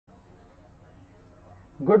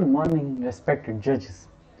Good morning, respected judges.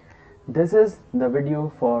 This is the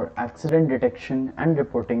video for Accident Detection and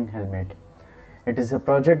Reporting Helmet. It is a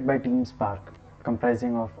project by Team Spark,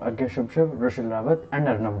 comprising of Agya Shubhshub, Rushil Rawat and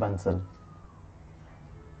Arnab Bansal.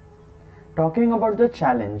 Talking about the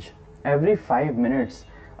challenge, every 5 minutes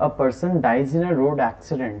a person dies in a road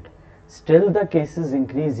accident. Still the cases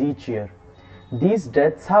increase each year. These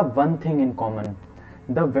deaths have one thing in common.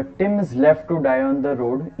 The victim is left to die on the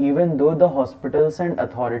road even though the hospitals and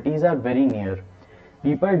authorities are very near.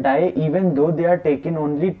 People die even though they are taken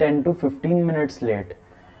only 10 to 15 minutes late.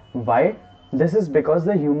 Why? This is because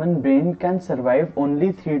the human brain can survive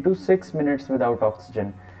only 3 to 6 minutes without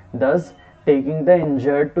oxygen. Thus, taking the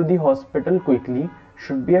injured to the hospital quickly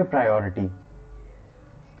should be a priority.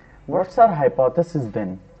 What's our hypothesis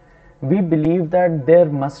then? We believe that there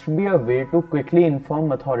must be a way to quickly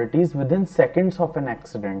inform authorities within seconds of an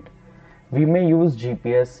accident. We may use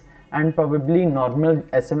GPS and probably normal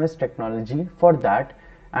SMS technology for that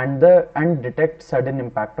and detect sudden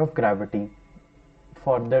impact of gravity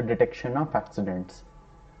for the detection of accidents.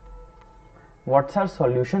 What's our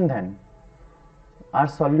solution then? Our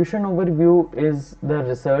solution overview is the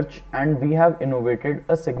research, and we have innovated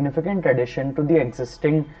a significant addition to the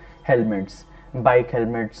existing helmets, bike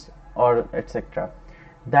helmets or etc.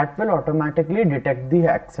 that will automatically detect the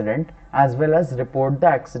accident as well as report the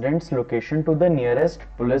accident's location to the nearest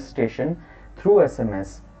police station through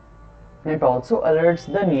SMS. It also alerts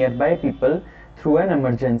the nearby people through an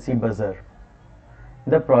emergency buzzer.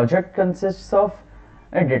 The project consists of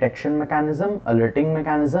a detection mechanism, alerting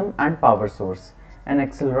mechanism and power source, an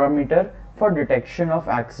accelerometer for detection of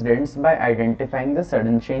accidents by identifying the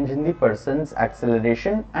sudden change in the person's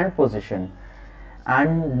acceleration and position,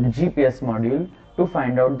 and GPS module to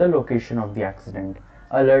find out the location of the accident.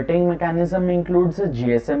 Alerting mechanism includes a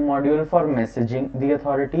GSM module for messaging the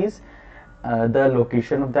authorities the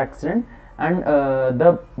location of the accident, and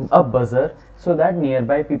a buzzer so that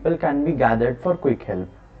nearby people can be gathered for quick help.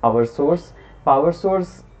 Power source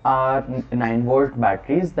are 9-volt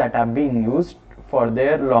batteries that have been used for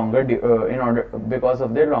their because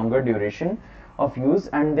of their longer duration of use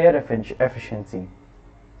and their efficiency.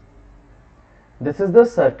 This is the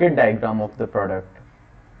circuit diagram of the product,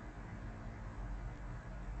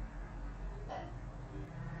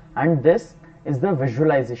 and this is the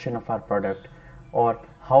visualization of our product, or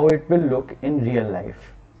how it will look in real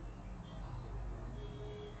life.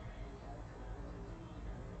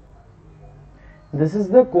 This is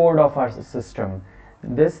the code of our system.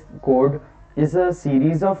 This code is a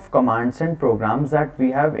series of commands and programs that we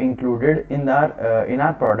have included in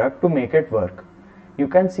our product to make it work. You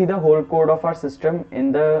can see the whole code of our system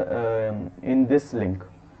in this link.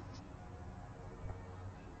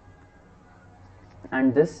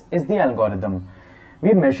 And this is the algorithm.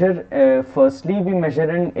 We measure, firstly we measure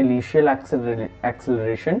an initial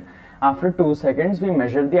acceleration. After 2 seconds we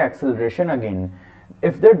measure the acceleration again.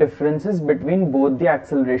 If the differences between both the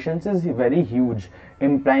accelerations is very huge,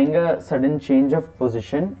 implying a sudden change of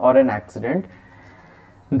position or an accident,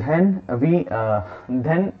 then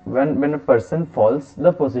when a person falls,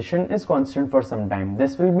 the position is constant for some time.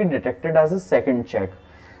 This will be detected as a second check.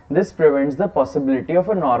 This prevents the possibility of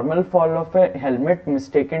a normal fall of a helmet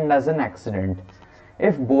mistaken as an accident.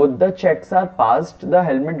 If both the checks are passed, the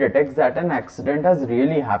helmet detects that an accident has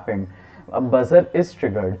really happened. A buzzer is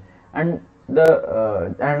triggered, and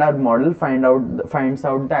our model finds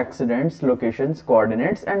out the accident's locations,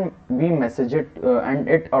 coordinates, and we message it, and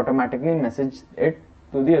it automatically messages it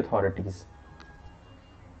to the authorities.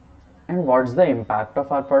 And what's the impact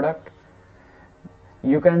of our product?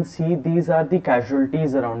 You can see these are the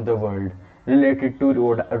casualties around the world related to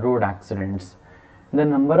road accidents. The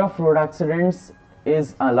number of road accidents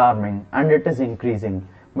is alarming and it is increasing,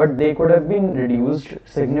 but they could have been reduced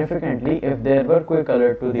significantly if there were quick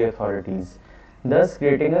alert to the authorities. Thus,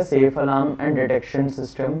 creating a safe alarm and detection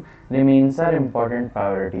system remains our important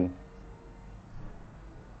priority.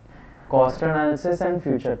 Cost analysis and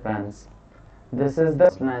future plans. This is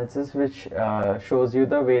the analysis which shows you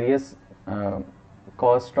the various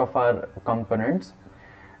cost of our components,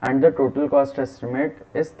 and the total cost estimate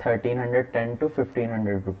is 1310 to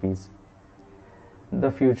 1500 rupees.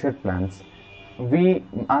 The future plans. We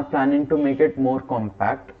are planning to make it more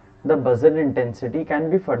compact. The buzzer intensity can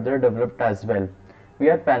be further developed as well. We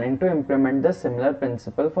are planning to implement the similar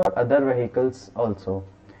principle for other vehicles also.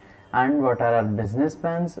 And what are our business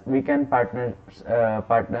plans? We can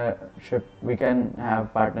we can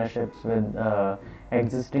have partnerships with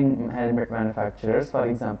existing helmet manufacturers, for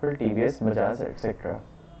example TVS, Bajaj, etc.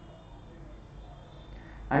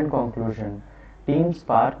 And conclusion. Team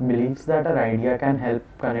Spark believes that our idea can help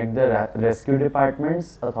connect the rescue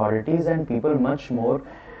departments, authorities, and people much more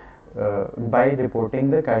by reporting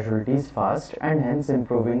the casualties fast and hence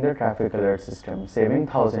improving the traffic alert system, saving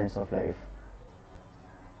thousands of lives.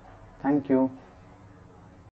 Thank you.